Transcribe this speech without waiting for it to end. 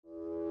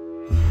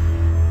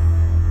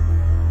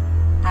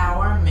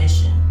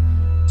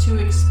to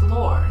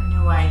explore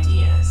new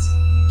ideas,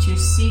 to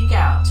seek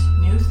out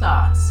new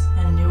thoughts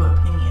and new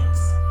opinions,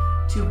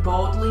 to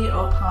boldly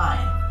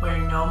opine where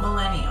no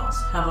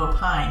millennials have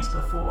opined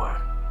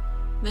before.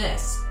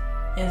 This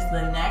is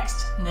the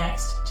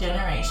Next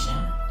Generation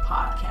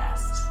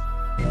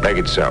podcast. Make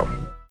it so.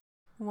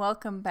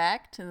 Welcome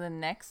back to the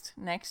Next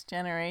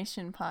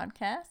Generation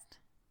podcast.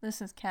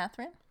 This is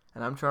Catherine.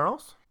 And I'm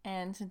Charles.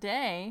 And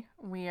today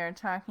we are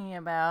talking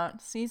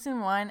about Season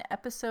 1,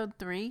 Episode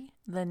 3,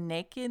 The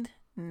Naked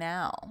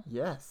Now.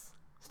 Yes.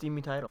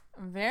 Steamy title.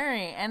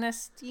 And a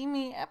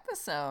steamy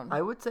episode.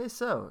 I would say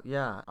so,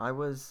 yeah. I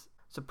was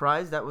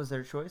surprised that was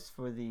their choice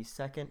for the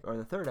second or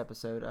the third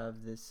episode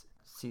of this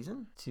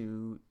season,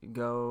 to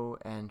go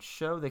and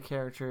show the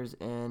characters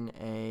in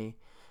a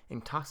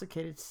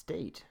intoxicated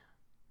state.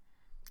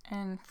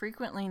 And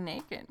frequently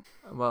naked.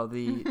 Well,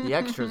 the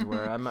extras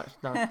were. I'm not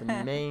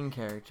the main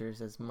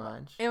characters as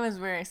much. It was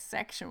very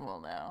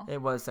sexual, though.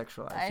 It was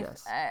sexualized,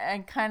 yes.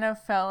 I kind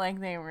of felt like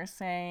they were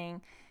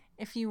saying,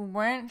 if you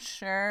weren't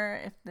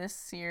sure if this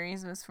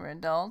series was for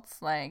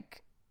adults,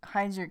 like,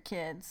 hide your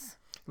kids.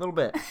 A little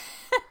bit.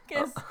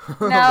 Because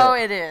now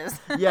it is.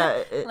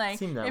 Yeah, it like,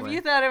 seemed that way. If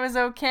you thought it was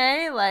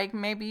okay, like,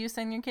 maybe you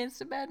send your kids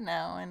to bed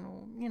now,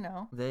 and, you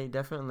know. They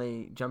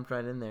definitely jumped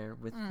right in there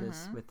with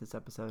this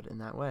episode in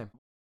that way.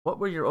 What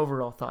were your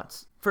overall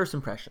thoughts? First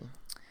impression.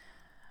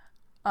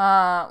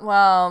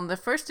 Well, the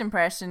first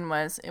impression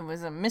was it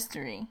was a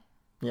mystery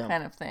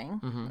kind of thing,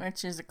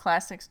 which is a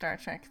classic Star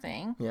Trek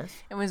thing. Yes.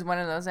 It was one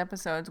of those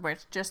episodes where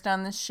it's just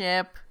on the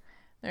ship.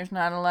 There's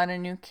not a lot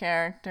of new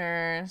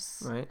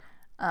characters. Right.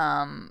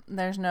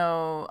 There's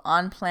no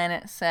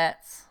on-planet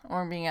sets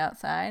or being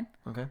outside.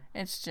 Okay.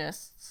 It's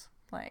just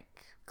like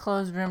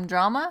closed room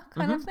drama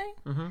kind of thing.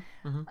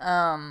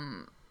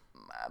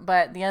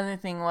 But the other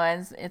thing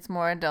was it's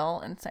more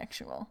adult and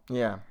sexual.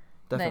 Yeah,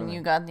 definitely. Than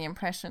you got the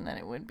impression that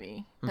it would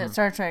be, that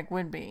Star Trek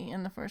would be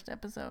in the first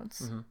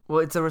episodes. Well,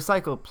 it's a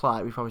recycled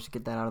plot. We probably should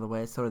get that out of the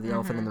way. It's sort of the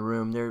elephant in the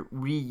room. They're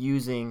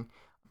reusing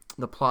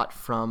the plot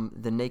from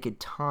The Naked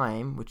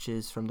Time, which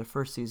is from the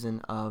first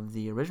season of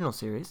the original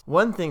series.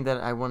 One thing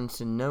that I wanted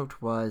to note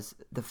was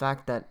the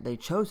fact that they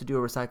chose to do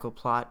a recycled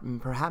plot,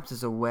 perhaps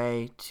as a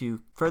way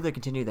to further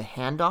continue the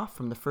handoff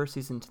from the first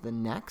season to the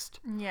next.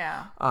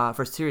 Yeah.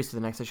 First series to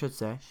the next, I should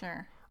say.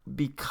 Sure.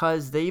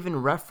 Because they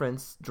even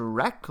reference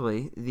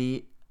directly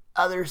the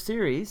other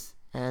series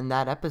and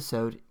that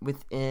episode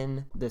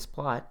within this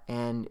plot,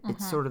 and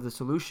it's sort of the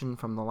solution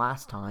from the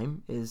last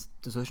time is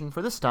the solution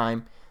for this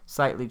time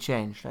slightly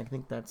changed. I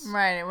think that's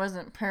right. It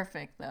wasn't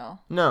perfect though.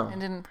 No, it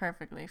didn't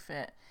perfectly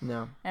fit.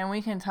 No, and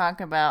we can talk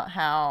about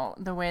how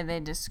the way they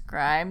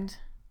described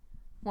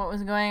what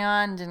was going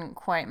on didn't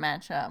quite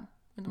match up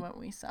with what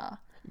we saw.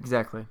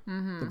 Exactly.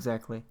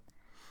 Exactly.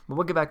 But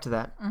we'll get back to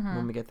that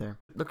when we get there.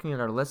 Looking at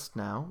our list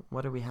now,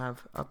 what do we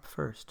have up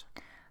first?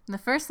 The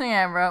first thing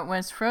I wrote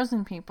was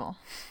Frozen People.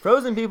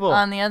 Frozen People!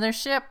 On the other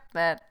ship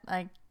that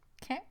I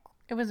can't...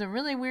 It was a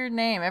really weird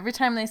name. Every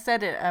time they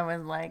said it, I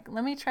was like,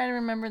 let me try to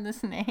remember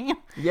this name.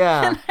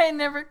 Yeah. And I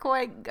never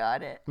quite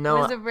got it. No,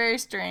 it was a very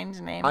strange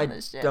name on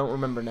the ship. I don't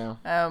remember now.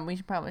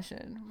 We probably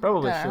should.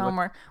 Probably should.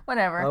 Homework.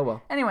 Whatever. Oh,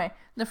 well. Anyway,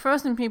 the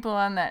frozen people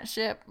on that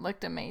ship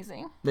looked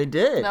amazing. They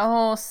did. The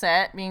whole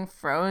set being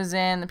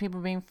frozen, the people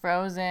being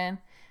frozen.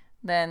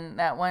 Then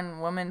that one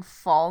woman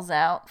falls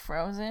out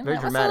frozen. Very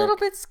that dramatic. was a little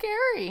bit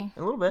scary. A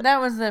little bit. That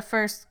was the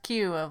first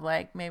cue of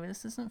like, maybe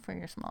this isn't for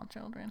your small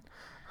children.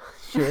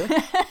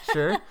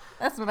 Sure.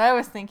 That's what I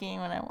was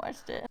thinking when I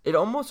watched it. It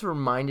almost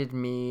reminded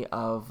me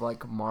of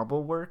like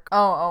marble work.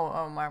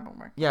 Oh, marble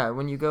work. Yeah,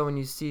 when you go and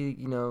you see,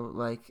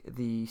 like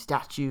the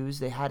statues,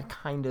 they had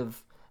kind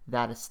of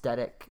that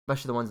aesthetic,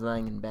 especially the ones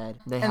laying in bed.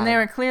 They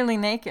were clearly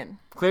naked.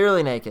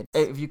 Clearly naked.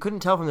 If you couldn't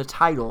tell from the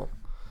title,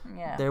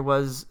 there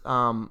was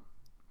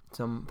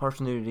some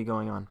partial nudity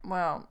going on.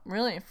 Well,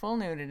 really full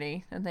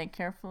nudity that they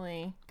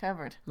carefully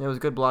covered. It was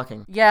good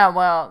blocking. Yeah,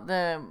 well,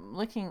 the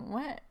looking...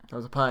 What? That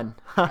was a pun.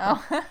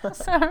 Oh,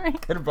 sorry.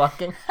 Good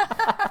blocking.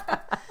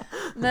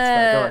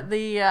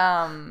 The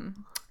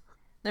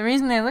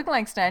reason they look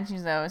like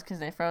statues, though, is because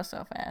they froze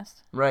so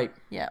fast. Right.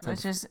 Yeah,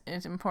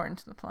 it's important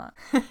to the plot.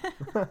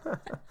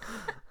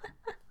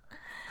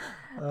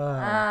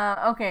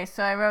 Okay,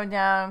 so I wrote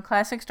down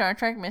classic Star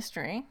Trek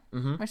mystery,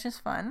 which is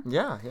fun.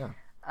 Yeah.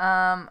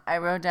 I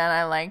wrote down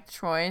I liked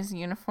Troy's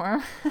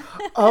uniform.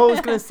 Oh, I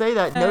was going to say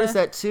that. Notice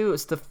that, too.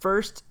 It's the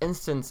first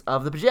instance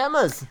of the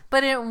pajamas.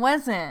 But it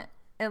wasn't.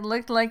 It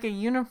looked like a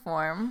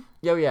uniform.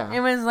 Oh, yeah.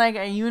 It was like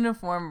a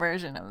uniform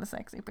version of the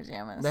sexy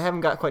pajamas. They haven't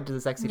got quite to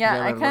the sexy pajama.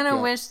 Yeah, I kind of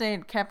wish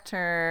they'd kept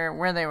her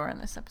where they were in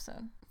this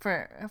episode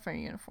for a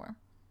uniform.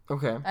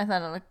 Okay. I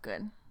thought it looked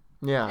good.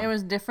 Yeah. It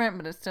was different,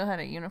 but it still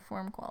had a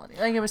uniform quality.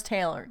 Like, it was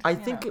tailored. I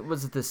think it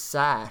was the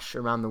sash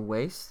around the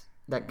waist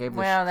that gave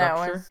the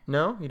structure.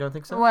 No? You don't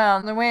think so?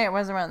 Well, the way it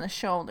was around the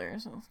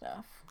shoulders and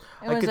stuff.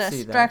 It was a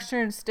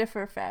structured,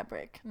 stiffer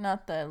fabric,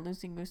 not the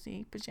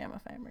loosey-goosey pajama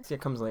fabric. See,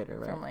 it comes later,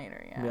 right? From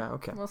later, yeah. Yeah,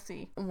 okay. We'll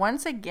see.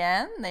 Once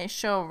again, they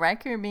show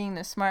Riker being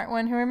the smart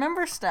one who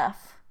remembers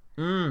stuff.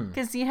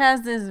 Because he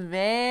has this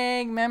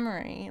vague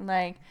memory.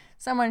 Like,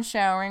 someone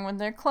showering with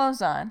their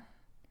clothes on.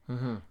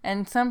 Mm-hmm.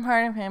 And some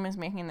part of him is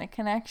making the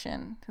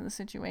connection to the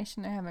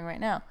situation they're having right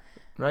now.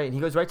 Right, and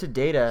he goes right to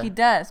Data. He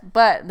does,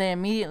 but they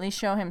immediately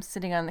show him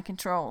sitting on the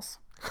controls,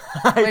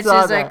 I which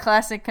saw is that. a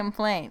classic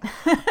complaint.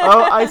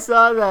 Oh, I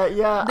saw that.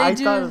 Yeah, I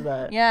thought of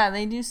that. Yeah,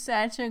 they do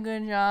such a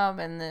good job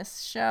in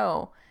this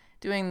show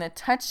doing the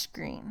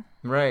touchscreen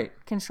Right,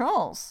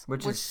 controls,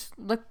 Which is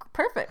look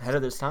perfect. ahead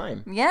of this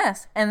time.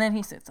 Yes, and then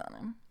he sits on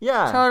him.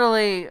 Yeah,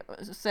 Totally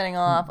setting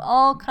off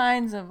all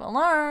kinds of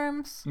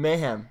alarms.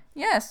 mayhem.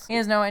 Yes, he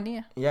has no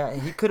idea. Yeah,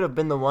 he could have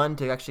been the one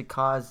to actually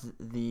cause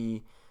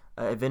the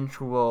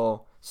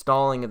eventual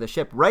stalling of the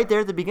ship right there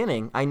at the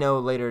beginning. I know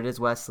later it is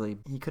Wesley.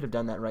 He could have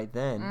done that right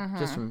then,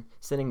 just from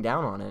sitting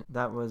down on it.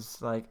 That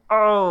was like,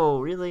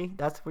 oh, really?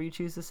 That's where you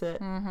choose to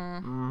sit?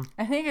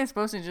 I think it's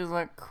supposed to just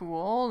look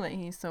cool that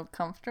he's so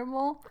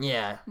comfortable.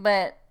 Yeah.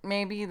 But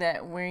maybe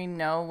that we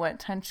know what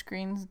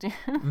touchscreens do.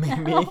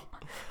 Maybe.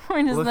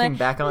 We're just Looking like,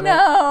 back on it.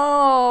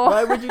 no.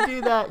 Why would you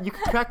do that? You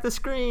could crack the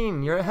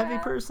screen. You're a heavy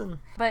person.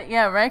 But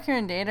yeah, Riker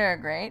and Data are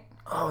great.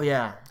 Oh,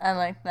 yeah. I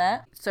like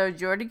that. So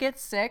Geordi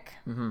gets sick,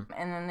 Mm-hmm.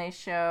 and then they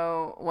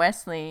show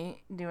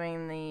Wesley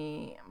doing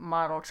the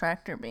model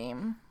tractor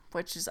beam,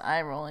 which is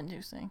eye-roll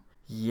inducing.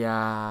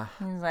 Yeah.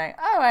 He's like,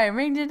 oh, I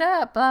rigged it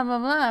up, blah, blah,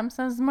 blah. I'm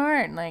so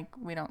smart. Like,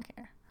 we don't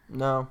care.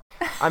 No.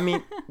 I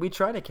mean, we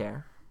try to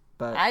care,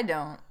 but I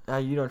don't.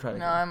 you don't try to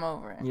No, care. I'm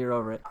over it. You're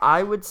over it.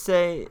 I would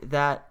say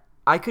that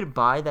I could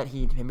buy that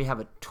he'd maybe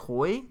have a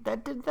toy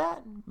that did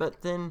that,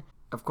 but then,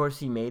 of course,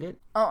 he made it.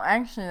 Oh,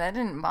 actually, that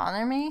didn't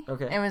bother me.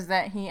 Okay. It was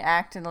that he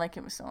acted like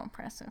it was so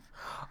impressive.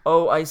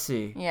 Oh, I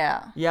see.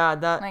 Yeah. Yeah,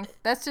 that... Like,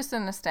 that's just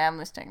an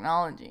established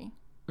technology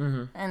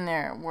Mm-hmm. in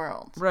their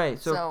world. Right,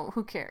 So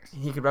who cares?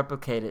 he could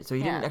replicate it. So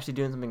he didn't Yeah. actually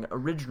do something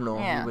original.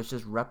 Yeah. He was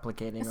just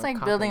replicating. It's or like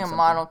copying building a something.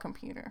 model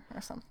computer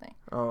or something.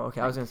 Oh,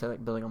 okay. I was going to say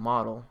like building a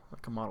model,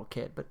 like a model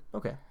kit, but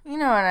okay. You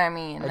know what I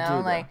mean, I though?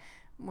 do, though. Like,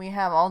 we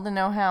have all the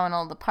know-how and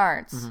all the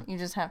parts. You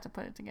just have to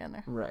put it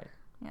together. Right.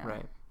 Yeah.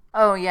 Right.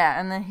 Oh, yeah,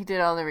 and then he did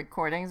all the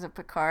recordings of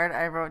Picard.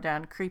 I wrote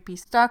down creepy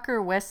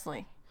stalker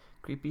Wesley.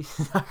 Creepy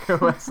Dr.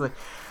 Wesley.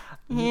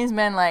 He's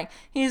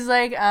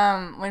like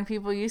when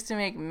people used to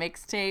make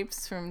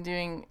mixtapes from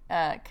doing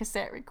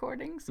cassette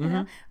recordings, you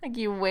know? Like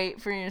you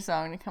wait for your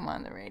song to come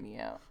on the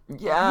radio.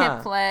 Yeah.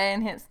 Hit play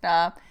and hit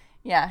stop.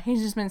 Yeah,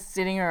 he's just been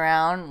sitting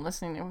around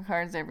listening to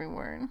Picard's every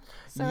word.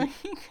 So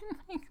he can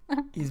make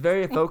them. He's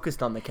very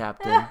focused on the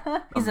captain.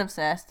 He's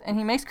obsessed, and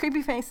he makes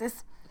creepy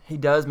faces. He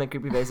does make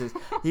creepy faces.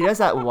 He does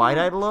that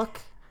wide-eyed look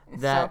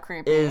It's that so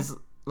creepy. is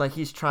like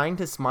he's trying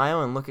to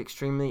smile and look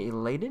extremely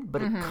elated,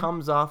 but it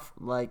comes off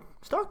like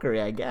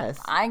stalkery, I guess.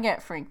 I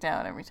get freaked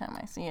out every time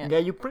I see it. Yeah,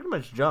 you pretty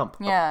much jump.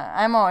 Yeah,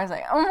 I'm always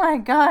like, oh my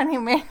god, he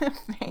made the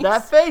face.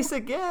 That face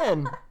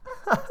again.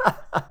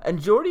 And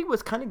Geordi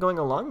was kind of going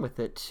along with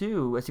it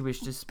too, as he was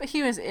just. But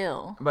he was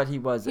ill. But he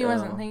was. He ill.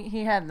 wasn't.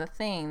 He had the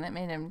thing that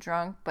made him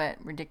drunk, but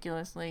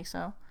ridiculously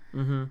so.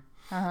 Mm-hmm.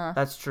 Uh-huh.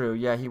 That's true.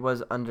 Yeah, he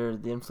was under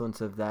the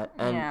influence of that,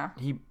 and Yeah.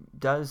 he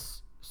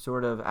does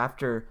sort of,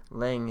 after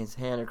laying his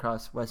hand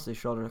across Wesley's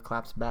shoulder,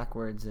 collapse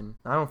backwards, and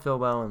I don't feel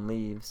well and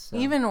leaves. So.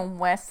 Even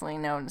Wesley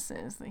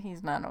notices that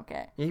he's not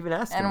okay. He even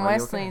asked him, And "Are you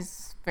okay?"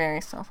 Wesley's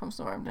very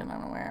self-absorbed and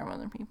unaware of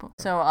other people.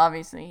 So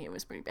obviously it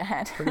was pretty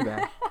bad. Pretty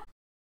bad.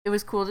 It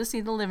was cool to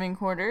see the living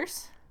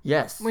quarters.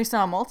 Yes, We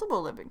saw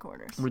multiple living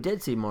quarters. we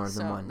did see more than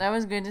So one. that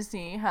was good to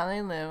see how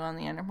they live on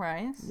the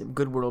Enterprise.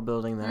 Good world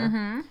building there.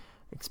 Mm-hmm.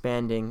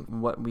 Expanding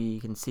what we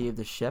can see of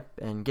the ship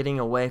and getting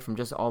away from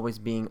just always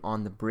being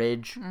on the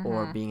bridge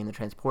or being in the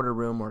transporter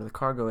room or the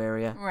cargo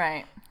area.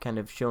 Right, Kind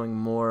of showing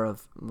more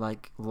of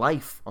like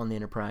life on the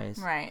Enterprise.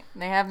 right.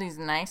 They have these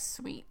nice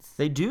suites.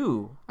 They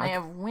do. They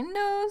have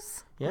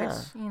windows, Yeah.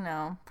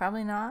 which,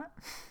 probably not.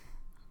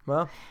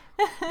 Well,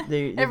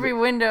 Every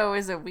window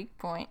is a weak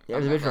point. the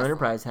of the original vessel.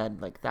 Enterprise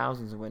had like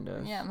thousands of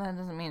windows. Yeah, that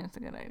doesn't mean it's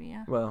a good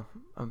idea. Well,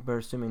 we're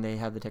assuming they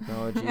have the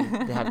technology.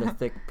 They have the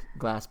thick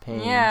glass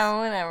panes. Yeah,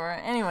 whatever.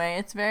 Anyway,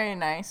 it's very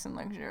nice and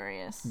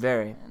luxurious.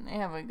 Very. And they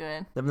have a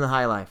good. Living the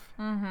high life.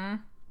 Mm-hmm.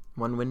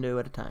 One window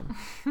at a time.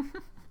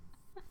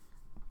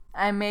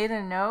 I made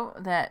a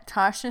note that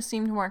Tasha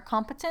seemed more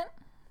competent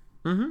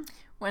Mm-hmm.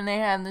 when they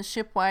had the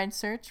ship-wide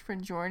search for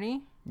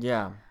Geordi.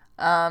 Yeah.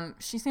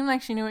 She seemed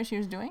like she knew what she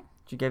was doing,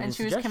 She gave and you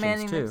she was suggestions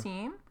commanding too. the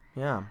team.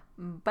 Yeah.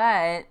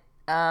 But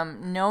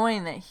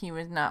knowing that he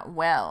was not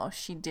well,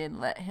 she did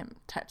let him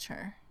touch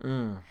her.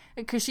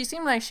 Because she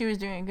seemed like she was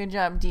doing a good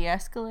job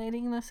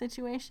de-escalating the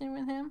situation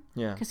with him.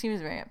 Yeah. Because he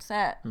was very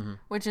upset,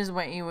 which is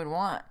what you would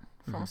want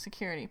from a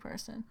security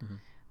person.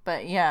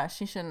 But yeah,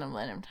 she shouldn't have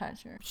let him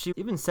touch her. She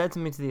even said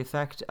something to the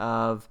effect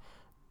of,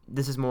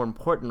 "This is more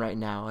important right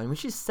now." And when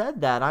she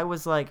said that, I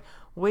was like,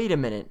 wait a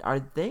minute.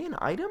 Are they an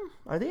item?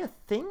 Are they a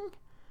thing?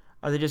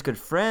 Are they just good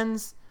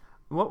friends?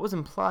 What was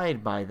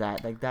implied by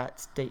that, like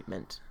that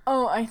statement?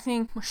 Oh, I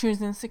think she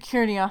was in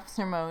security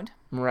officer mode.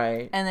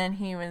 Right. And then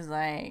he was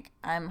like,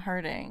 I'm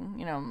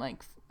hurting,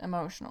 like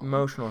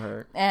Emotional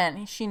hurt.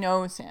 And she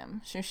knows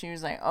him. So she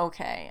was like,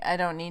 okay, I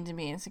don't need to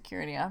be in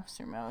security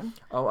officer mode.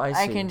 Oh, I see.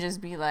 I can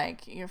just be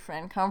like your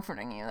friend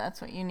comforting you.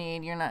 That's what you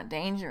need. You're not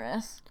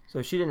dangerous.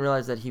 So she didn't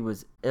realize that he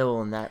was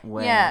ill in that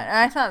way. Yeah, and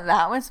I thought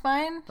that was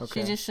fine.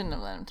 Okay. She just shouldn't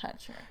have let him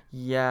touch her.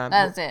 Yeah.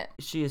 That's it.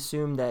 She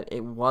assumed that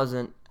it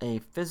wasn't a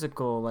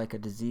physical, like a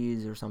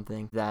disease or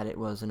something, that it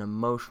was an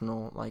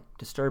emotional, like,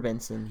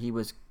 disturbance, and he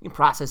was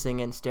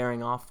processing and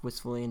staring off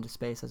wistfully into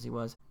space as he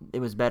was.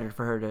 It was better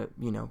for her to,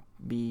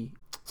 be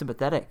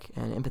sympathetic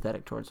and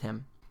empathetic towards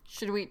him.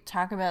 Should we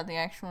talk about the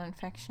actual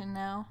infection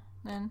now,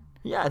 then?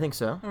 Yeah, I think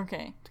so.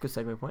 Okay. It's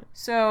a good segue point.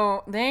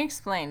 So, they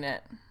explained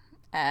it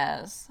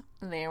as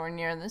they were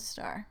near the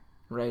star.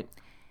 Right.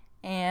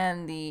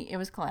 And it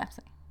was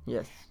collapsing.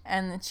 Yes.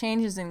 And the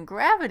changes in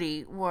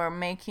gravity were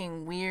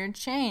making weird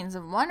chains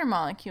of water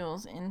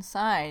molecules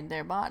inside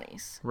their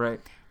bodies. Right.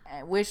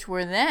 Which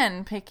were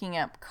then picking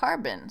up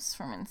carbons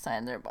from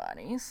inside their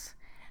bodies.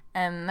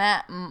 And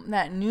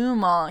that new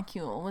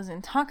molecule was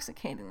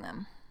intoxicating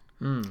them.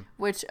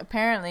 Which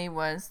apparently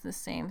was the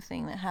same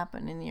thing that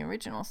happened in the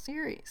original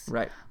series.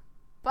 Right.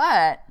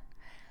 But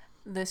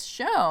this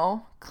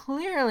show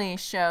clearly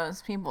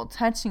shows people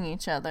touching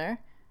each other,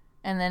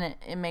 and then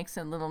it makes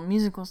a little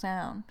musical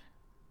sound,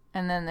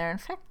 and then they're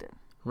infected.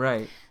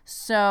 Right.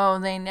 So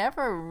they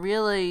never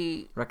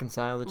really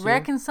reconciled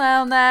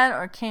that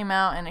or came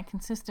out in a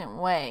consistent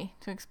way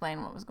to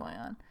explain what was going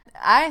on.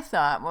 I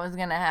thought what was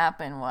going to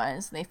happen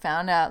was they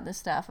found out this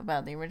stuff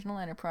about the original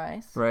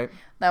Enterprise. Right.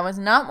 That was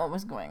not what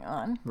was going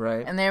on.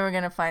 Right. And they were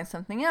going to find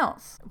something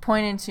else,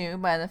 pointed to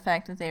by the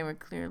fact that they were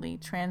clearly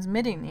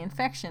transmitting the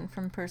infection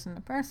from person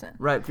to person.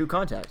 Right, through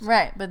contact.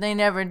 Right, but they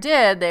never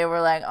did. They were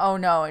like, oh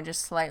no, it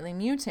just slightly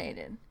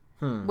mutated.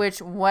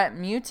 Which, what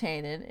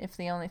mutated if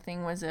the only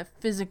thing was a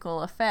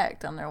physical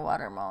effect on their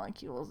water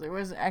molecules? There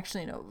was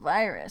actually no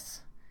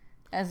virus,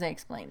 as they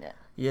explained it.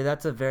 Yeah,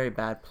 that's a very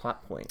bad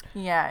plot point.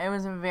 Yeah, it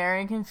was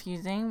very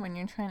confusing when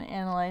you're trying to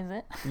analyze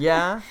it.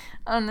 Yeah?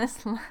 On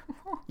this level.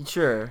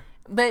 Sure.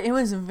 But it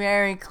was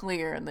very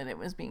clear that it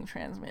was being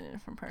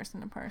transmitted from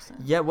person to person.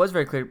 Yeah, it was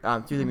very clear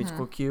through the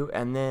musical cue,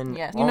 and then...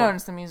 Yes, you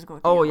noticed the musical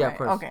cue, Oh, yeah, right? of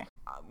course. Okay.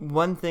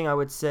 One thing I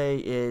would say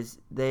is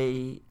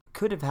they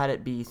could have had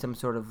it be some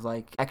sort of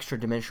like extra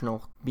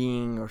dimensional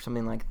being or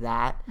something like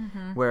that,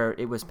 where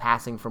it was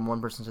passing from one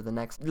person to the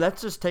next.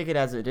 Let's just take it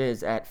as it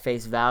is at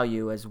face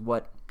value as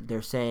what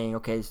they're saying.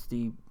 Okay, it's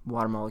the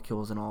water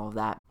molecules and all of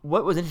that.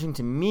 What was interesting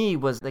to me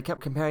was they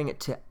kept comparing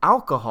it to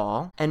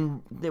alcohol,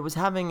 and it was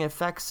having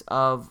effects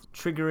of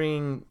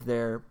triggering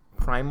their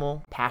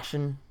primal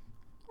passion.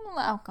 Well,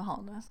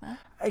 alcohol does that.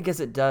 I guess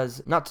it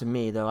does. Not to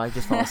me, though. I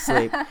just fall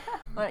asleep.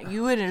 But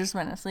you would have just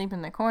went asleep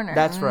in the corner.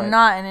 That's right.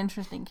 Not an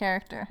interesting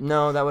character.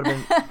 No, that would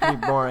have been pretty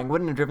boring.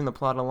 Wouldn't have driven the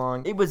plot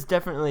along. It was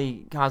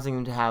definitely causing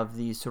them to have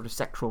these sort of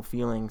sexual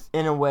feelings.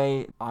 In a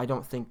way, I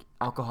don't think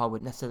alcohol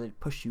would necessarily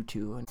push you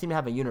to. It seemed to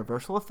have a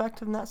universal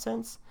effect in that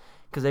sense,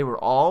 because they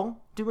were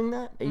all doing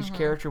that. Each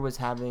character was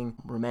having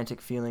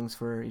romantic feelings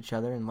for each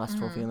other and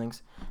lustful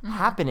feelings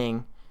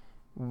happening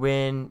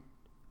when...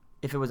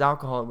 If it was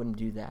alcohol, it wouldn't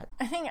do that.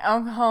 I think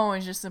alcohol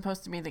was just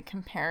supposed to be the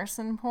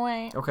comparison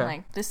point. Okay.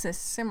 Like, this is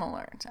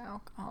similar to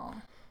alcohol.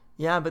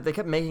 Yeah, but they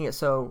kept making it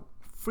so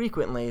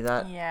frequently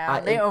that... Yeah,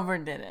 they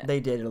overdid it.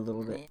 They did it a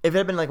little bit. If it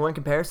had been like one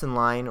comparison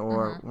line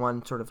or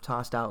one sort of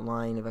tossed out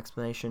line of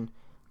explanation,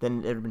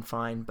 then it would have been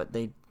fine. But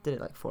they did it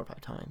like 4 or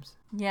 5 times.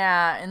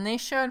 Yeah, and they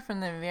showed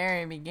from the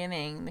very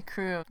beginning, the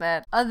crew of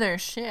that other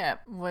ship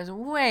was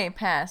way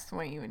past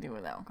what you would do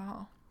with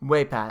alcohol.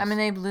 Way past. I mean,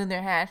 they blew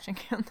their hatch and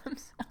killed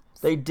themselves.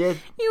 They did.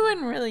 You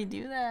wouldn't really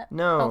do that.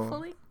 No.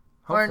 Hopefully.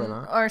 Hopefully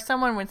not. Or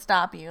someone would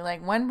stop you.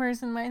 Like, one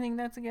person might think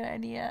that's a good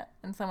idea,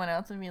 and someone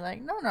else would be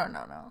like,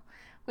 no.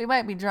 We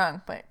might be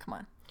drunk, but come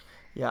on.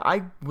 Yeah,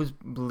 I was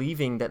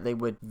believing that they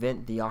would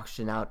vent the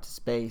oxygen out to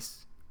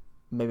space,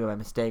 maybe by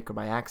mistake or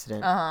by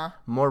accident,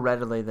 more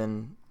readily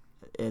than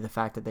the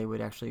fact that they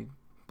would actually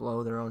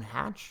blow their own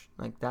hatch.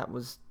 Like, that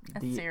was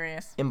the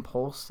serious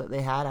impulse that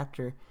they had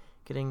after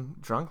getting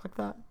drunk like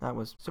that. That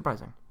was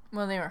surprising.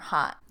 Well, they were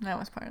hot. That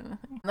was part of the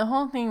thing. The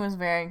whole thing was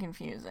very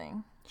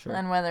confusing. Sure.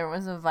 On whether it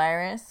was a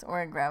virus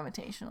or a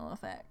gravitational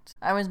effect.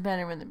 I was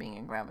better with it being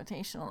a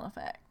gravitational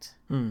effect.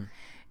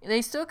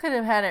 They still could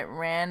have had it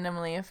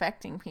randomly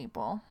affecting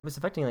people. It was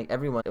affecting like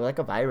everyone. Like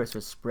a virus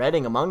was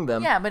spreading among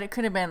them. Yeah, but it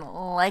could have been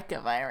like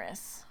a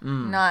virus,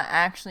 not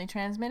actually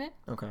transmitted.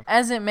 Okay.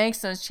 As it makes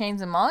those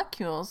chains of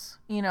molecules,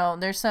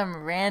 there's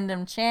some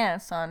random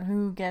chance on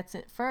who gets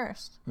it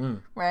first,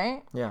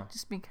 right? Yeah.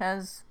 Just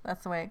because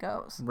that's the way it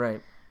goes.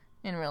 Right.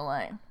 In real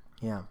life.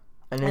 Yeah.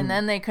 And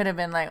then they could have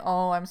been like,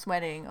 oh, I'm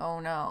sweating. Oh,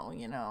 no.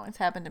 It's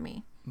happened to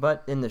me.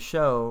 But in the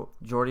show,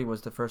 Geordi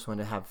was the first one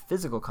to have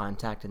physical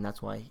contact, and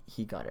that's why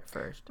he got it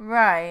first.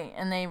 Right.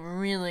 And they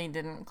really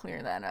didn't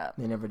clear that up.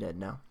 They never did,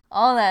 no.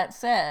 All that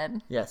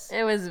said, yes,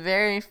 it was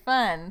very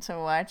fun to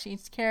watch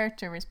each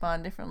character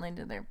respond differently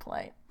to their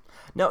plight.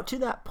 Now, to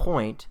that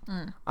point,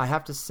 I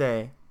have to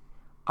say,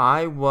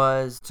 I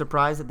was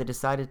surprised that they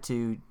decided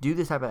to do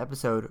this type of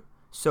episode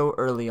so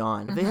early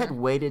on. If they had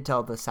waited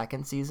till the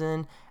second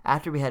season,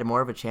 after we had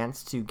more of a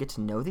chance to get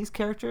to know these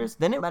characters,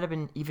 then it might have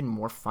been even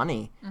more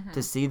funny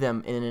to see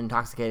them in an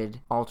intoxicated,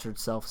 altered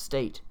self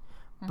state.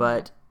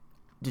 But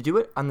to do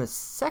it on the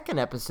second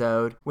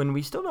episode, when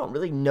we still don't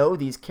really know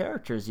these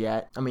characters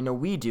yet, I mean, no,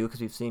 we do because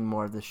we've seen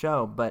more of the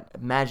show, but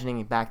imagining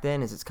it back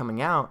then as it's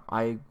coming out,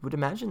 I would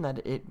imagine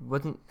that it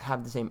wouldn't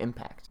have the same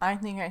impact. I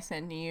think I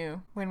said to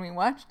you when we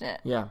watched it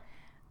Yeah.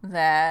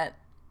 that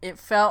it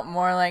felt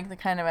more like the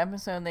kind of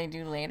episode they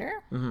do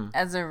later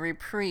as a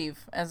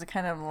reprieve, as a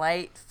kind of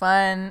light,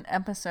 fun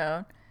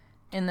episode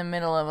in the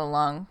middle of a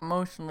long,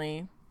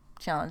 emotionally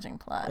challenging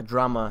plot. A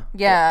drama.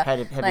 Yeah.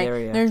 Heavy like,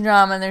 area. there's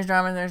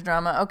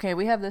drama. Okay,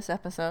 we have this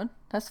episode.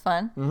 That's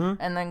fun.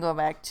 And then go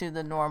back to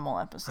the normal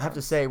episode. I have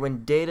to say,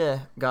 when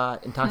Data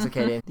got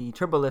intoxicated, the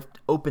turbolift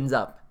opens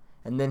up,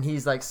 and then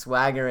he's like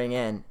swaggering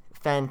in.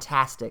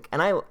 Fantastic. And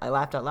I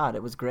laughed out loud.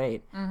 It was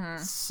great.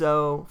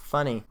 So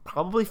funny.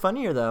 Probably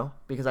funnier, though,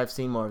 because I've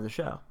seen more of the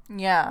show.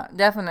 Yeah,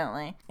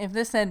 definitely. If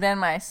this had been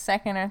my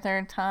second or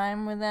third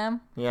time with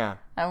them, Yeah.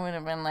 I would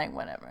have been like,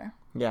 whatever.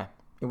 Yeah.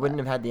 It wouldn't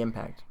have had the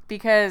impact.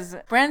 Because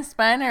Brent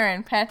Spiner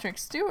and Patrick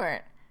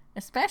Stewart,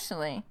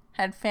 especially,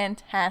 had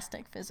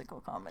fantastic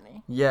physical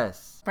comedy.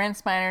 Yes. Brent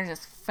Spiner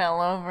just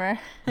fell over.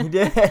 He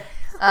did.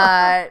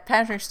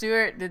 Patrick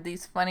Stewart did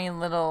these funny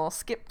little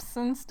skips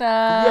and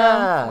stuff.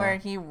 Yeah. Where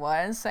he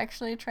was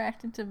sexually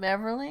attracted to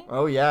Beverly.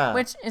 Oh, yeah.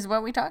 Which is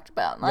what we talked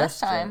about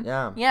last Yesterday, time.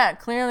 yeah. Yeah,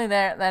 clearly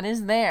that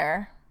is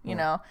there. You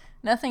know,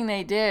 nothing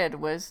they did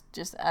was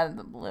just out of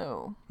the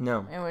blue.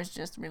 No. It was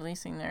just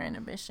releasing their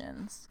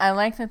inhibitions. I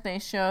like that they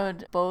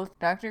showed both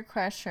Dr.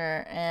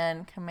 Crusher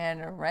and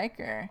Commander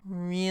Riker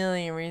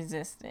really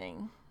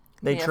resisting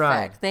They the tried.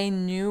 effect. They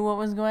knew what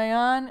was going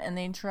on, and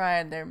they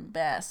tried their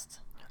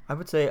best. I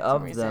would say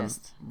of them,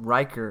 resist.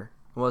 Riker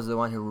was the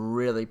one who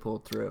really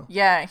pulled through.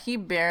 Yeah, he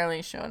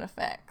barely showed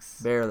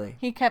effects. Barely.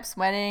 He kept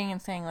sweating and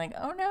saying like,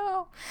 "Oh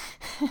no."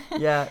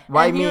 Yeah.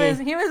 Why and me?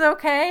 He was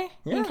okay.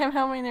 Yeah. He kept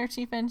helping their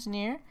chief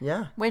engineer.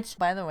 Yeah. Which,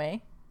 by the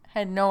way,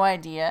 had no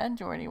idea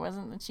Geordi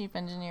wasn't the chief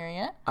engineer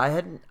yet. I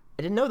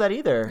didn't know that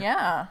either.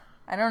 Yeah.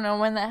 I don't know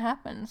when that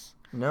happens.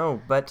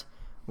 No, but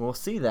we'll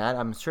see that,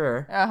 I'm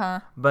sure. Uh-huh.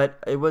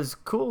 But it was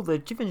cool. The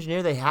chief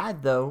engineer they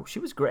had, though, she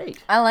was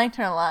great. I liked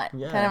her a lot.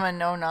 Yeah. Kind of a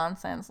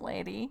no-nonsense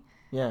lady.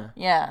 Yeah.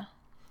 Yeah.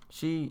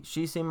 She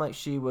seemed like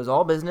she was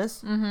all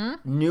business,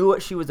 knew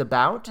what she was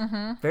about,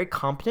 very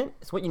competent.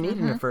 It's what you need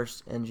in a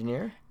first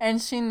engineer.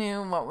 And she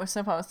knew what was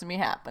supposed to be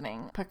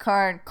happening.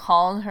 Picard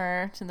called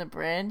her to the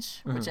bridge,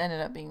 which ended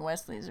up being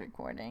Wesley's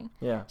recording.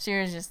 Yeah. She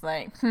was just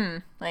like,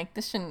 like,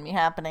 this shouldn't be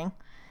happening.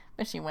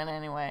 But she went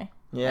anyway.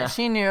 Yeah. And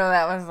she knew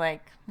that was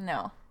like,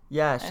 no.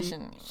 Yeah,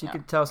 she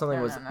could tell something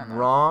was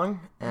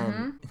wrong,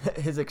 and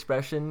his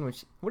expression,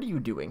 what are you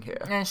doing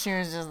here? And she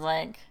was just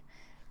like,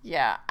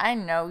 yeah, I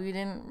know you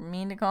didn't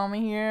mean to call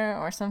me here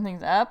or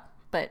something's up,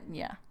 but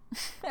yeah,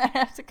 I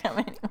have to come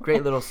anyway.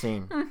 Great little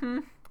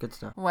scene. Good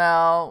stuff.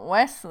 Well,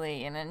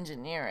 Wesley in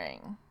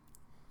engineering.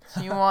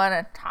 Do you want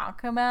to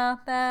talk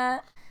about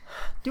that?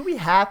 Do we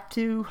have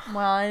to?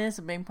 Well, it is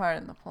a big part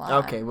of the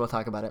plot. Okay, we'll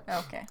talk about it.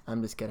 Okay.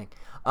 I'm just kidding.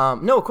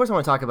 No, of course I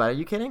want to talk about it. Are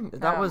you kidding?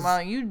 That was...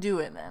 Well, you do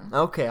it then.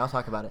 Okay, I'll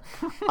talk about it.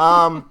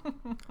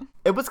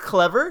 It was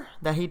clever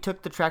that he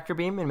took the tractor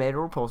beam and made it a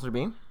repulsor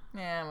beam.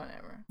 Yeah,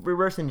 whatever.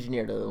 Reverse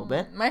engineered a little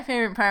bit. My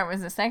favorite part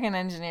was the second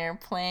engineer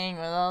playing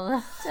with all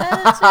the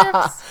data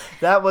chips.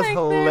 That was Like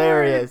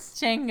hilarious.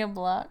 they were Jenga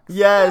blocks.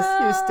 Yes,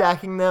 he was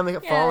stacking them. They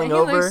kept falling he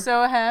over. looked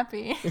so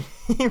happy.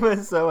 He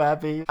was so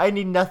happy. I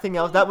need nothing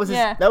else. That was his.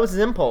 Yeah. That was his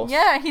impulse.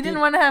 Yeah, he didn't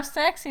want to have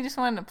sex. He just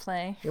wanted to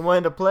play. He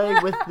wanted to play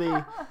with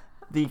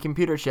the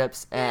computer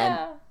chips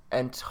Yeah.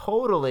 and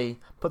totally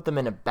put them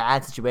in a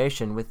bad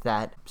situation with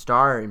that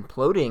star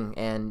imploding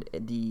and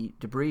the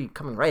debris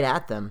coming right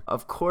at them.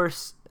 Of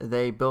course,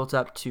 they built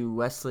up to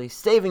Wesley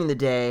saving the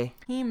day.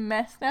 He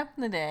messed up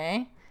the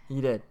day He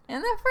did.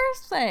 in the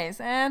first place.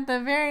 And at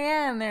the very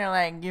end, they're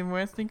like, give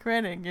Wesley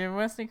credit, give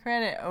Wesley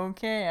credit.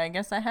 Okay, I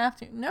guess I have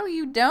to. No,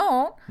 you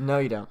don't. No,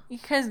 you don't.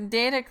 Because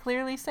Data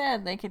clearly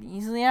said they could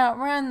easily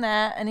outrun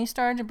that any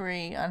star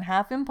debris on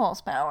half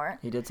impulse power.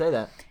 He did say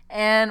that.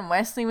 And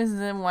Wesley was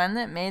the one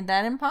that made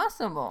that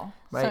impossible.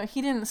 So Right.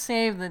 he didn't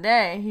save the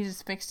day. He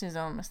just fixed his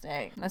own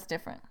mistake. That's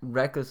different.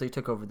 Recklessly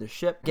took over the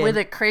ship. Again, With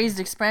a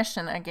crazed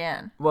expression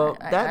again. well,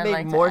 that I'd made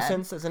like to more add.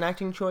 sense as an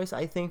acting choice,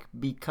 I think,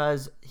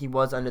 because he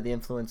was under the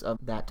influence of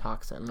that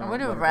toxin. I or would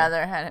have whatever.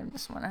 rather had him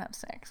just want to have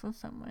sex with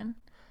someone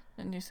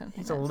than do something.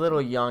 He's a that's-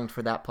 little young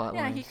for that plot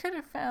Yeah, line. he could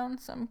have found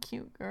some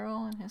cute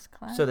girl in his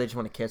class. So they just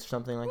want to kiss or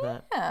something like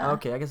that? Yeah.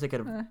 Okay, I guess they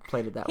could have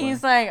played it that way.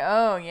 He's like,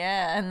 oh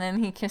yeah, and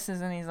then he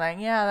kisses and he's like,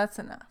 yeah, that's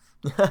enough.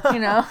 You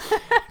know,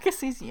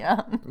 because he's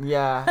young.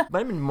 Yeah,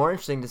 but it'd been more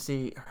interesting to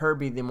see her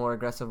be the more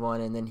aggressive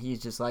one, and then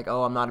he's just like,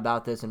 "Oh, I'm not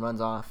about this," and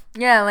runs off.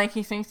 Yeah, like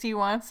he thinks he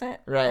wants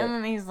it, Right. And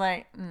then he's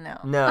like, no,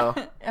 No.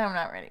 I'm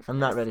not ready. I'm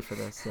not ready for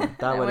this. Yeah,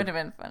 That would have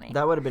been funny.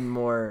 That would have been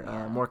more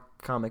more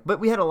comic. But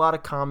we had a lot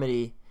of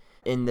comedy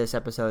in this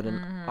episode,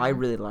 and I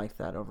really liked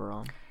that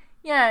overall.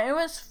 Yeah, it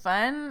was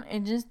fun.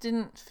 It just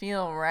didn't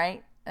feel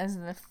right as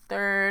the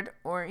third,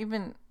 or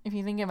even if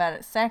you think about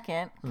it,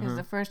 second, because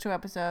the first 2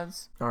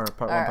 episodes Or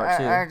part 1, part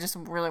 2. are just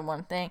really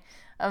one thing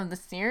of the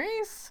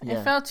series. Yeah.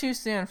 It felt too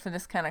soon for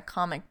this kind of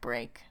comic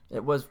break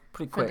It was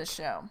pretty for quick. the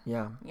show.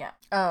 Yeah. Yeah.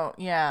 Oh,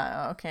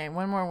 yeah. Okay.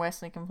 One more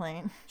Wesley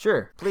complaint.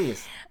 Sure,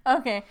 please.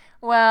 Okay.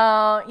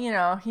 Well,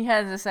 he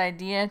has this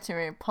idea to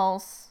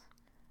repulse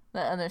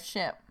the other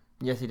ship.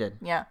 Yes, he did.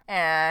 Yeah.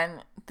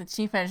 And the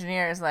chief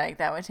engineer is like,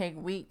 that would take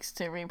weeks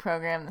to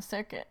reprogram the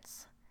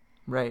circuits.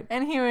 Right.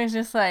 And he was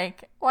just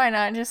like, why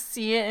not just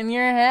see it in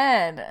your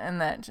head?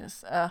 And that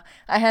just, I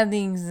had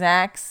the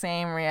exact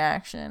same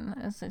reaction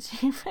as the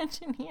chief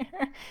engineer.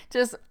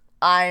 Just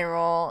eye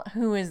roll.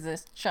 Who is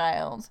this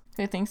child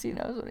who thinks he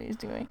knows what he's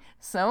doing?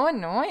 So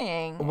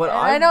annoying.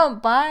 I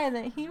don't buy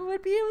that he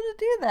would be able to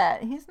do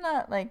that. He's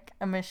not like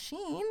a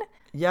machine.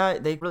 Yeah,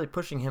 they really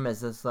pushing him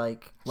as this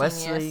like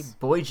Wesley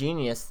boy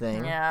genius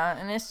thing. Yeah,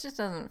 and it just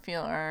doesn't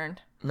feel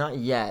earned. Not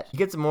yet. He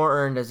gets more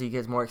earned as he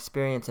gets more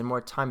experience and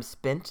more time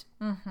spent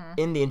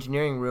in the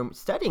engineering room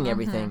studying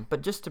everything.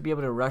 But just to be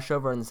able to rush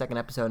over in the second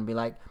episode and be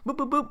like, boop,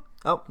 boop, boop.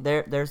 Oh,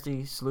 there's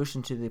the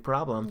solution to the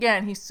problem. Yeah,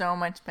 and he's so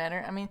much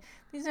better. I mean,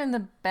 these are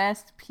the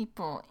best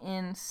people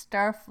in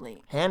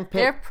Starfleet. Handpicked.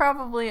 They're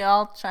probably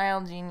all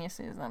child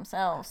geniuses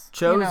themselves.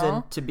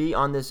 Chosen to be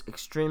on this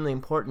extremely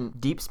important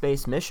deep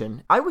space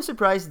mission. I was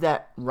surprised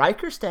that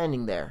Riker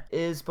standing there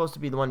is supposed to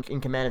be the one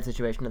in command of the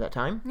situation at that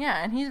time.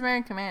 Yeah, and he's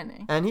very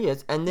commanding. And he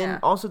is. And then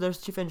also there's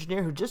Chief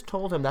Engineer who just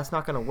told him that's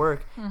not going to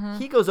work.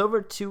 He goes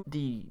over to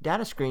the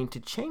data screen to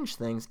change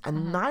things,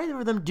 and neither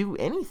of them do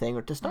anything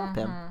or to stop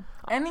him.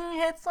 And he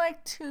hits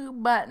like 2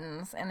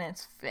 buttons and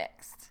it's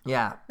fixed.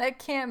 Yeah. That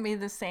can't be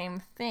the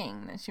same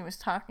thing that she was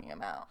talking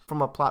about.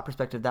 From a plot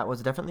perspective, that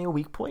was definitely a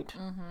weak point.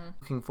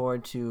 Looking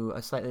forward to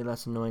a slightly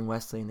less annoying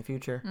Wesley in the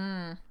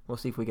future. We'll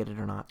see if we get it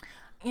or not.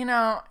 He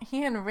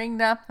had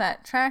rigged up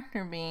that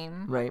tractor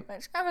beam. Right.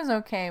 Which I was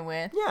okay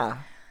with. Yeah.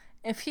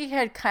 If he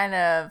had kind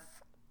of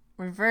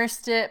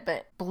reversed it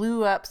but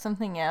blew up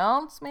something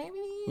else, maybe?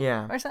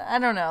 Yeah. Or something. I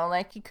don't know.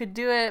 Like, he could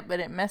do it,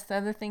 but it messed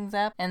other things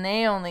up. And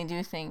they only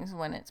do things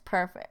when it's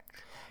perfect.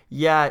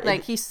 Yeah.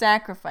 Like, he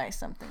sacrificed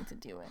something to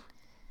do it.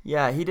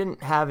 Yeah, he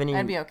didn't have any...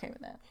 I'd be okay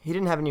with that. He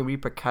didn't have any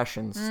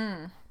repercussions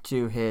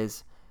to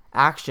his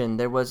action.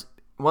 It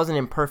wasn't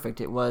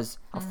imperfect. It was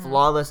a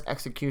flawless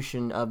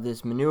execution of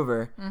this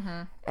maneuver.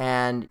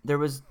 And there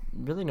was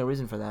really no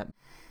reason for that.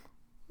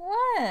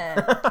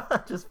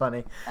 What? Just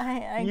funny.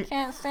 I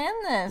can't stand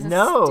this. It's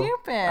No.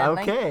 stupid.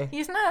 Okay. Like,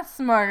 he's not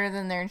smarter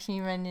than their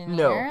chief engineer.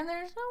 No. And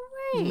there's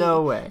no way.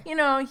 No way.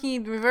 He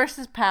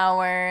reverses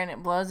power and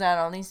it blows out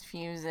all these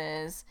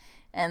fuses.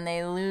 And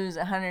they lose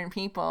 100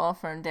 people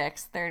from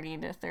decks 30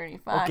 to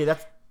 35. Okay,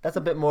 that's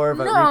a bit more of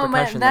a no, repercussion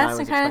but than I that's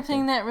was the kind expecting. of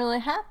thing that really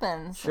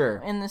happens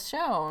in the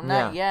show.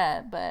 Not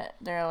yet, but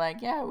they're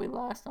like, yeah, we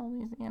lost all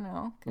these,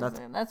 because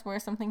that's where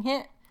something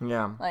hit.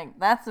 Yeah. Like,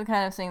 that's the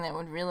kind of thing that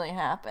would really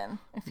happen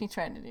if he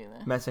tried to do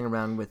that. Messing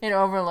around with... It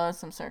overloads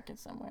some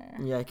circuits somewhere.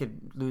 Yeah, it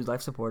could lose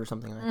life support or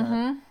something like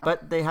that.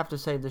 But they have to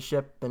save the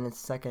ship in its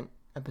second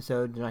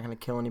episode. They're not going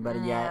to kill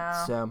anybody yet,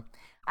 so...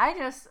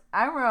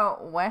 I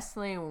wrote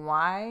Wesley,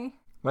 why?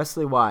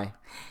 Wesley, why?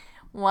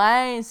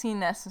 Why is he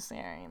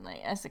necessary, like,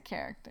 as a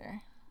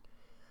character?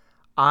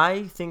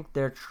 I think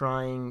they're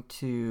trying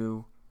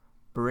to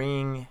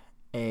bring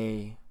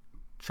a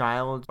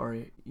child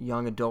or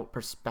young adult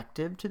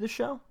perspective to the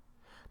show.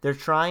 They're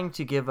trying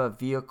to give a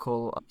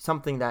vehicle,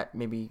 something that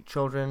maybe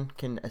children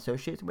can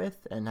associate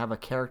with and have a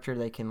character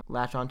they can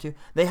latch onto.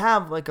 They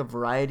have like a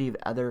variety of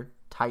other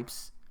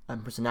types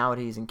and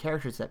personalities and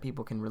characters that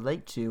people can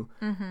relate to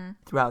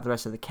throughout the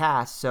rest of the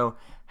cast. So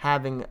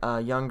having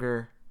a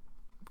younger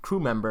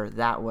crew member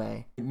that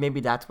way, maybe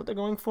that's what they're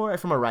going for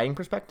from a writing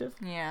perspective.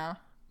 Yeah.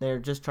 They're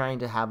just trying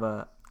to have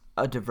a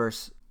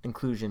diverse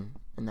inclusion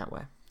in that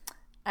way.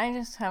 I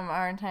just have a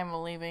hard time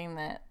believing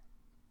that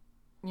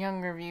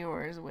younger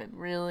viewers would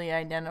really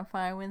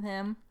identify with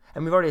him.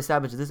 And we've already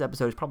established that this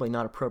episode is probably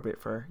not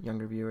appropriate for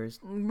younger viewers.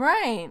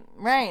 Right.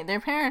 Their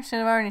parents should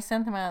have already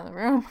sent them out of the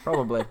room.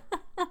 Probably.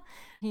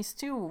 He's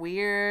too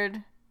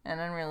weird and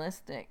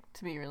unrealistic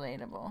to be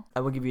relatable.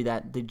 I will give you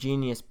that. The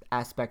genius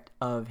aspect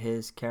of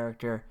his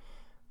character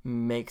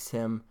makes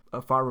him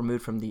far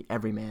removed from the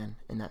everyman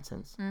in that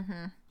sense.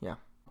 Yeah.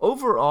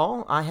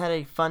 Overall, I had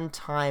a fun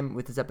time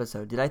with this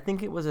episode. Did I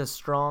think it was as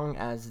strong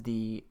as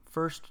the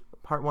first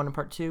part 1 and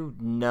part 2?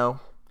 No.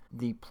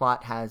 The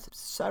plot has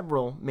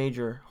several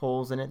major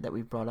holes in it that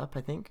we've brought up,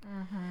 I think.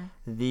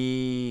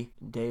 The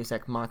Deus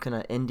Ex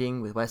Machina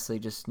ending with Wesley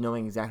just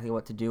knowing exactly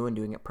what to do and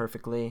doing it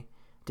perfectly.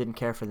 Didn't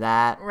care for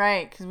that.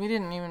 Right, because we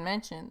didn't even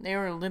mention. They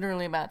were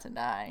literally about to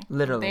die.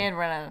 Literally. They had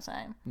run out of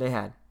time. They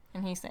had.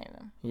 And he saved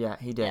them. Yeah,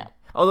 he did. Yeah.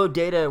 Although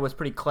Data was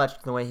pretty clutch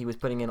in the way he was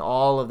putting in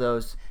all of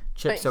those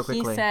chips so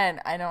quickly. He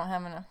said, I don't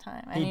have enough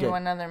time. I need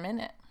 1 other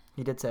minute.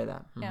 He did say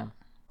that. Yeah.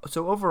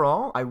 So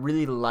overall, I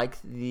really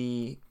liked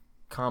the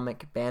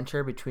comic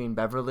banter between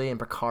Beverly and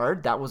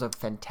Picard. That was a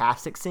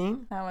fantastic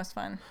scene. That was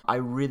fun. I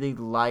really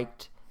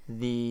liked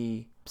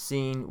the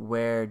scene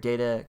where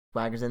Data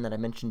swaggers in that I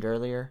mentioned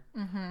earlier.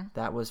 Mm-hmm.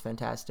 That was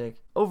fantastic.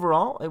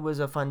 Overall, it was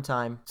a fun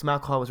time. Some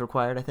alcohol was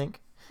required, I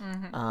think.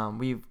 Mm-hmm.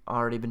 We've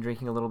already been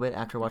drinking a little bit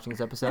after watching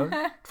this episode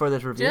for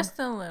this review. Just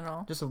a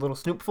little. Just a little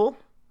snootful.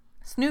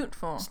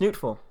 Snootful.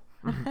 Snootful.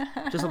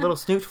 Just a little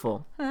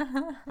snootful.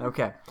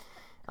 Okay.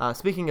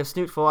 Speaking of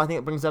snootful, I think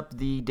it brings up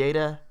the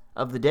Data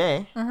of the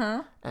day.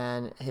 Mm-hmm.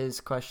 And his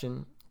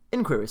question,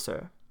 inquiry,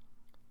 sir.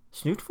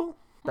 Snootful?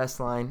 Best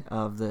line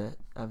of the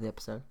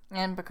episode.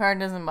 And Picard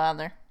doesn't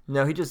bother.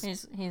 No, he just...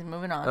 He's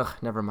moving on. Ugh,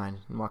 never mind.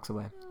 And walks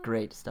away.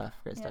 Great stuff.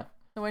 Great stuff.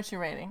 So what's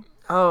your rating?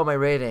 Oh, my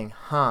rating.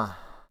 Huh.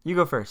 You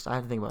go first. I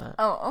have to think about that.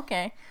 Oh,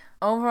 okay.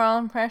 Overall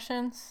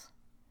impressions.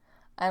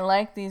 I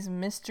like these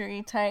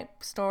mystery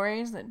type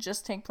stories that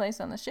just take place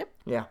on the ship.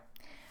 Yeah.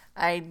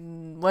 I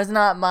was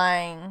not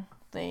buying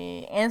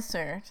the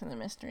answer to the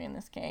mystery in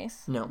this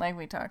case. No. Like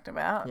we talked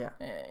about. Yeah.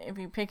 If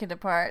you pick it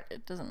apart,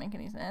 it doesn't make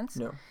any sense.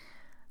 No.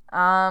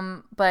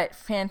 But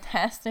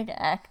fantastic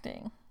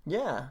acting.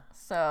 Yeah.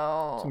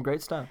 So Some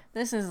great stuff.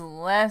 this is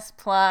less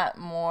plot,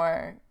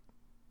 more,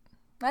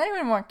 not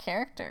even more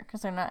character,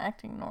 because they're not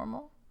acting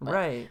normal. But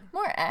Right.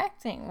 more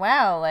acting.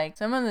 Wow, like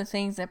some of the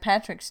things that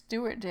Patrick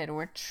Stewart did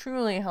were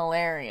truly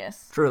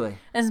hilarious. Truly.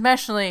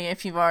 Especially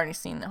if you've already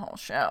seen the whole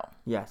show.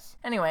 Yes.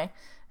 Anyway,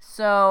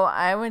 so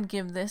I would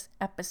give this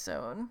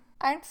episode,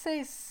 I'd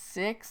say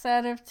 6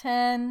 out of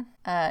 10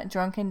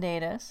 drunken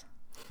datas.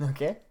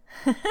 Okay.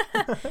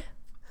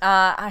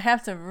 I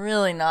have to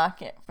really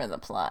knock it for the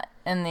plot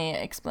and the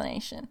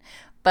explanation,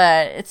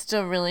 but it's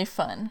still really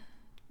fun.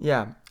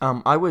 Yeah.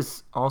 I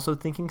was also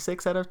thinking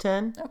 6 out of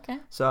 10. Okay.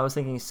 So I was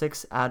thinking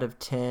 6 out of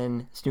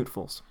 10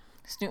 snootfuls.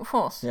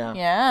 Snootfuls. Yeah.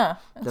 Yeah.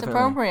 That's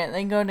Definitely. appropriate.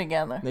 They go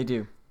together. They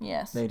do.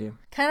 Yes. They do.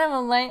 Kind of a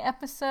light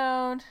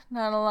episode,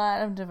 not a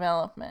lot of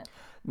development.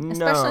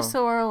 Especially No.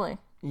 so early.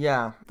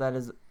 Yeah, that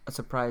is a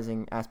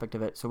surprising aspect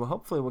of it. So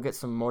hopefully we'll get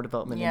some more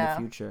development in the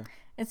future.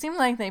 It seemed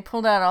like they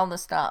pulled out all the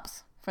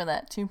stops for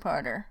that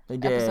 2-parter. They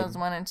did. Episodes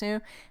 1 and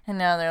 2. And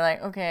now they're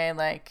like, okay,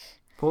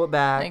 Pull it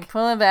back. like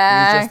pull it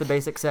back. Use just the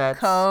basic sets.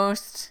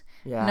 Coast.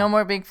 Yeah. No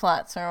more big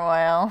plots for a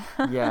while.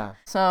 Yeah.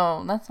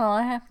 So that's all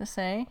I have to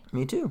say.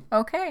 Me too.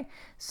 Okay.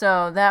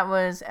 So that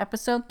was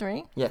episode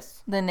 3,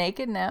 Yes. The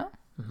Naked Now.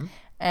 Mm-hmm.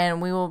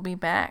 And we will be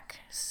back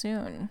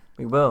soon.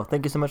 We will.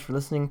 Thank you so much for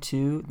listening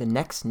to the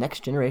Next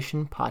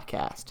Generation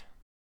podcast.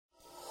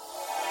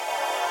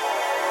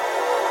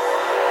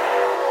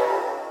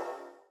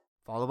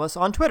 Follow us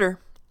on Twitter.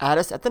 Add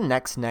us at the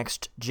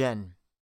Next Gen.